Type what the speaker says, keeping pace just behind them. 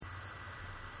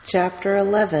Chapter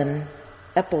 11,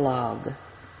 Epilogue.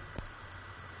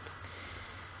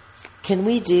 Can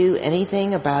we do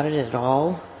anything about it at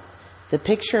all? The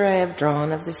picture I have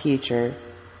drawn of the future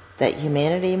that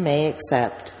humanity may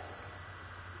accept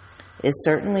is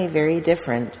certainly very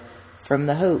different from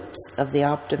the hopes of the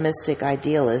optimistic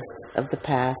idealists of the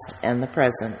past and the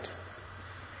present.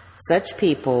 Such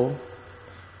people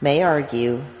may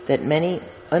argue that many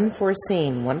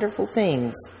unforeseen wonderful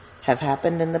things have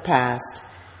happened in the past,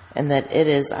 and that it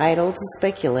is idle to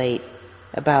speculate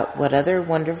about what other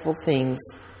wonderful things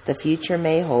the future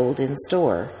may hold in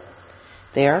store.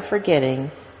 They are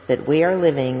forgetting that we are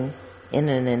living in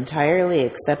an entirely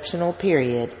exceptional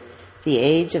period, the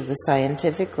age of the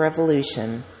scientific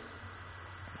revolution.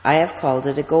 I have called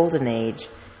it a golden age,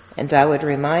 and I would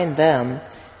remind them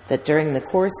that during the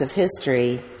course of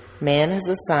history, man has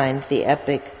assigned the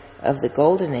epoch of the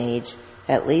golden age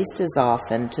at least as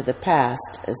often to the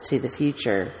past as to the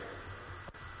future.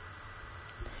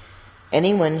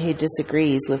 Anyone who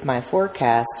disagrees with my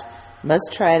forecast must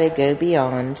try to go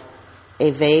beyond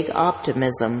a vague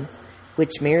optimism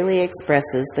which merely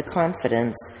expresses the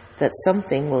confidence that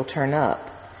something will turn up.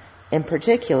 In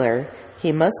particular,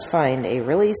 he must find a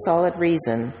really solid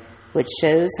reason which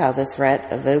shows how the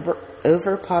threat of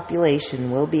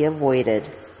overpopulation will be avoided.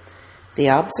 The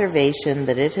observation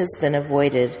that it has been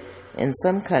avoided in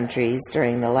some countries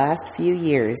during the last few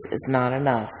years is not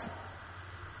enough.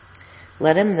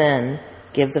 Let him then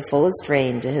give the fullest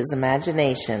rein to his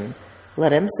imagination.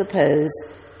 Let him suppose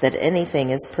that anything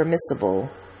is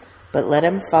permissible, but let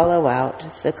him follow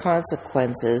out the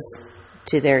consequences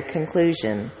to their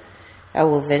conclusion. I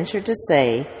will venture to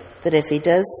say that if he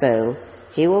does so,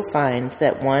 he will find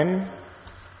that one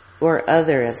or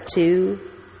other of two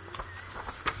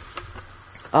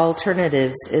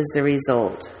alternatives is the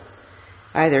result.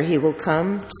 Either he will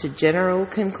come to general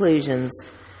conclusions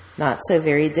not so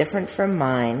very different from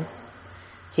mine.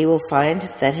 He will find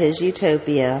that his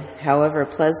utopia, however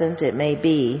pleasant it may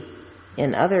be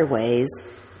in other ways,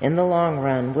 in the long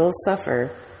run will suffer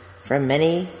from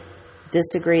many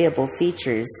disagreeable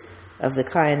features of the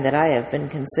kind that I have been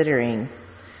considering.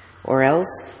 Or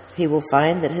else he will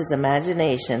find that his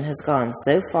imagination has gone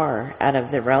so far out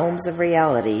of the realms of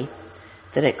reality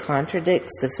that it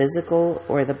contradicts the physical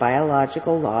or the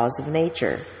biological laws of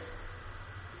nature.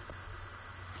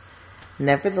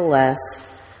 Nevertheless,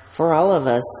 for all of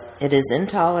us, it is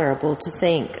intolerable to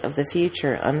think of the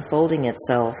future unfolding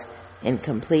itself in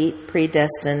complete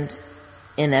predestined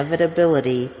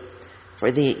inevitability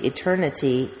for the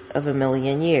eternity of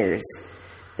 1,000,000 years.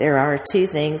 There are two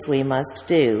things we must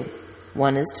do.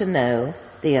 One is to know,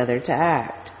 the other to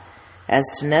act. As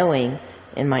to knowing,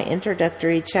 in my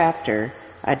introductory chapter,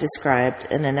 I described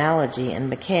an analogy in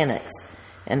mechanics,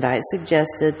 and I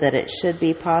suggested that it should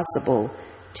be possible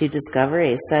to discover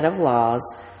a set of laws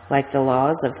like the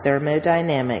laws of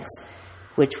thermodynamics,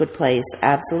 which would place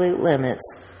absolute limits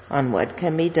on what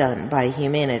can be done by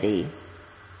humanity.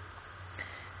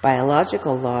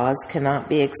 Biological laws cannot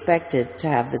be expected to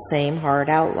have the same hard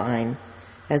outline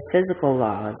as physical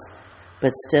laws,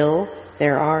 but still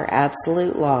there are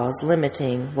absolute laws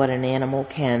limiting what an animal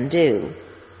can do.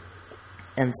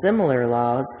 And similar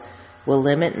laws will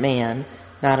limit man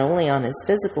not only on his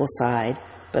physical side,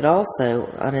 but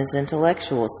also on his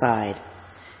intellectual side.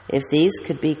 If these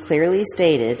could be clearly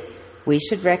stated, we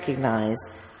should recognize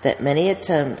that many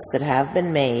attempts that have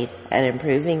been made at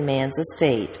improving man's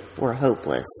estate were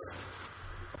hopeless.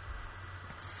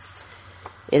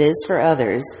 It is for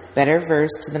others, better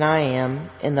versed than I am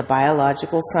in the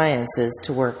biological sciences,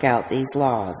 to work out these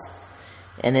laws,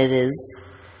 and it is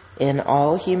in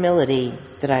all humility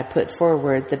that I put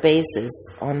forward the basis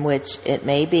on which it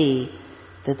may be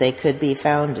that they could be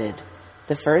founded.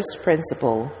 The first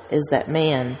principle is that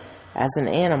man, as an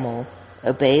animal,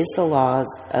 obeys the laws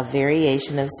of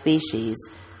variation of species,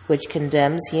 which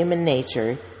condemns human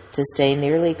nature to stay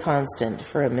nearly constant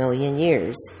for 1,000,000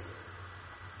 years.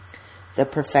 The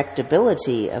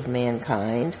perfectibility of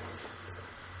mankind,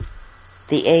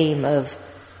 the aim of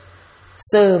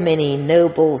so many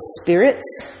noble spirits,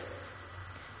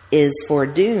 is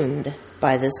foredoomed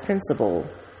by this principle.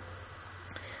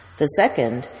 The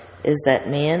second is that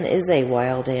man is a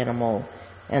wild animal,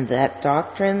 and that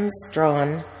doctrines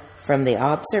drawn from the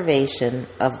observation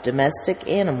of domestic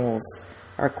animals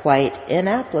are quite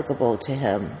inapplicable to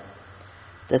him.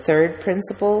 The third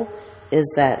principle is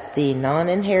that the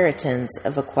non-inheritance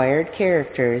of acquired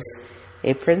characters,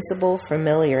 a principle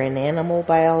familiar in animal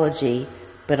biology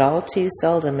but all too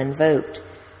seldom invoked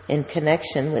in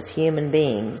connection with human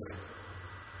beings.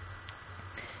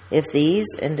 If these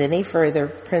and any further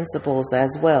principles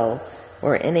as well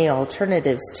or any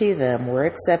alternatives to them were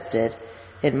accepted,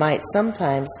 it might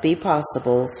sometimes be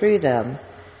possible through them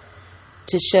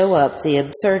to show up the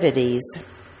absurdities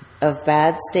of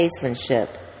bad statesmanship,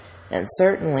 and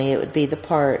certainly it would be the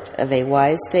part of a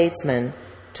wise statesman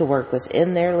to work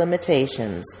within their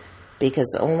limitations,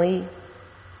 because only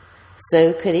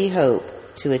so could he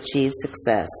hope to achieve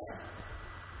success.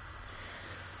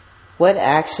 What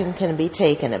action can be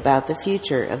taken about the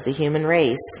future of the human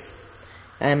race?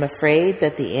 I am afraid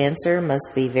that the answer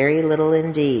must be very little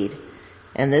indeed,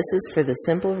 and this is for the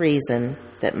simple reason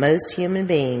that most human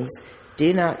beings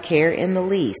do not care in the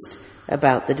least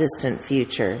about the distant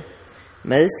future.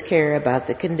 Most care about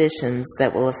the conditions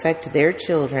that will affect their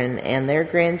children and their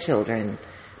grandchildren,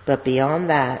 but beyond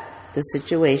that, the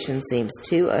situation seems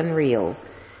too unreal,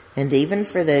 and even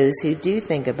for those who do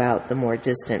think about the more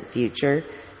distant future,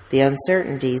 the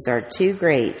uncertainties are too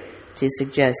great to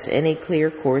suggest any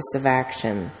clear course of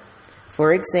action.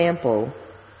 For example,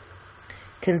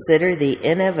 consider the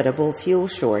inevitable fuel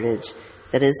shortage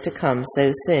that is to come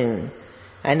so soon.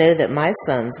 I know that my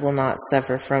sons will not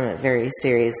suffer from it very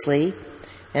seriously,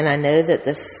 and I know that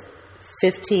the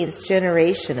 15th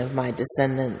generation of my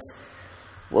descendants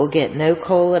will get no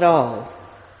coal at all.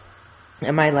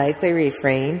 Am I likely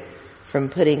refrain from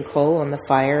putting coal on the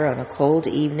fire on a cold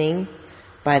evening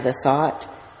by the thought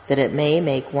that it may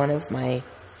make one of my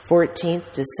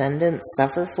 14th descendants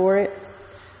suffer for it?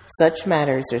 Such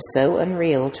matters are so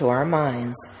unreal to our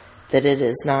minds that it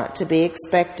is not to be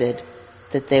expected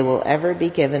that they will ever be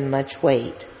given much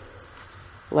weight.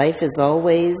 Life is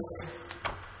always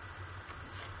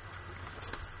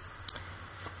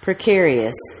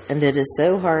precarious, and it is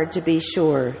so hard to be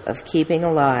sure of keeping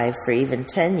alive for even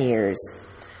 10 years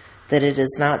that it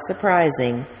is not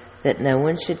surprising that no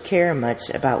one should care much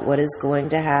about what is going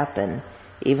to happen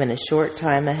even a short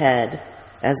time ahead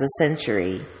as a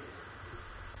century.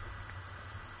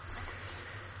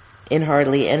 In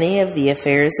hardly any of the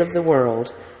affairs of the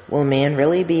world will man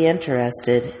really be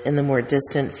interested in the more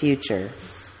distant future.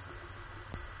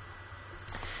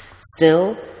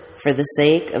 Still, for the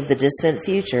sake of the distant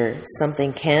future,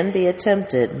 something can be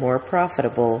attempted more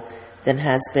profitable than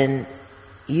has been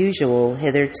usual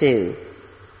hitherto.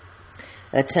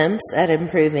 Attempts at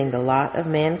improving the lot of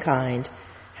mankind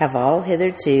have all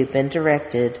hitherto been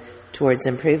directed towards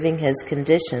improving his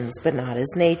conditions, but not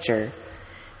his nature.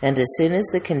 And as soon as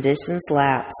the conditions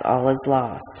lapse, all is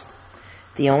lost.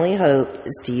 The only hope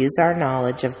is to use our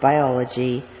knowledge of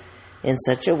biology in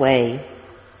such a way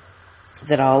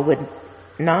that all would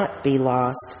not be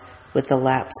lost with the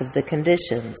lapse of the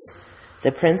conditions.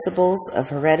 The principles of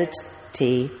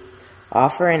heredity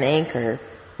offer an anchor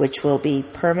which will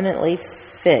permanently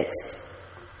fix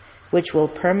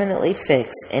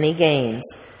any gains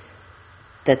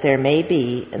that there may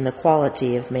be in the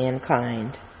quality of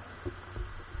mankind.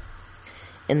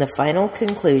 In the final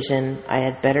conclusion, I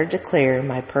had better declare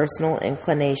my personal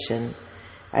inclination.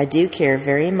 I do care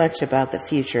very much about the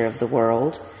future of the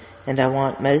world, and I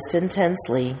want most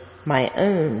intensely my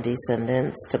own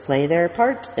descendants to play their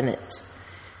part in it.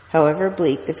 However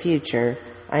bleak the future,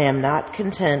 I am not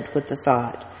content with the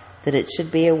thought that it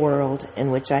should be a world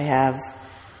in which I have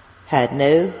had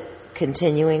no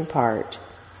continuing part.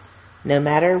 No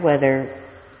matter whether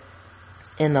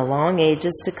in the long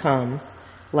ages to come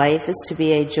life is to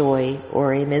be a joy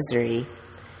or a misery,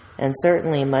 and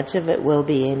certainly much of it will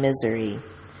be a misery.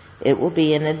 It will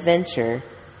be an adventure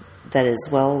that is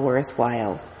well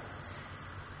worthwhile.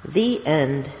 The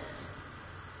end.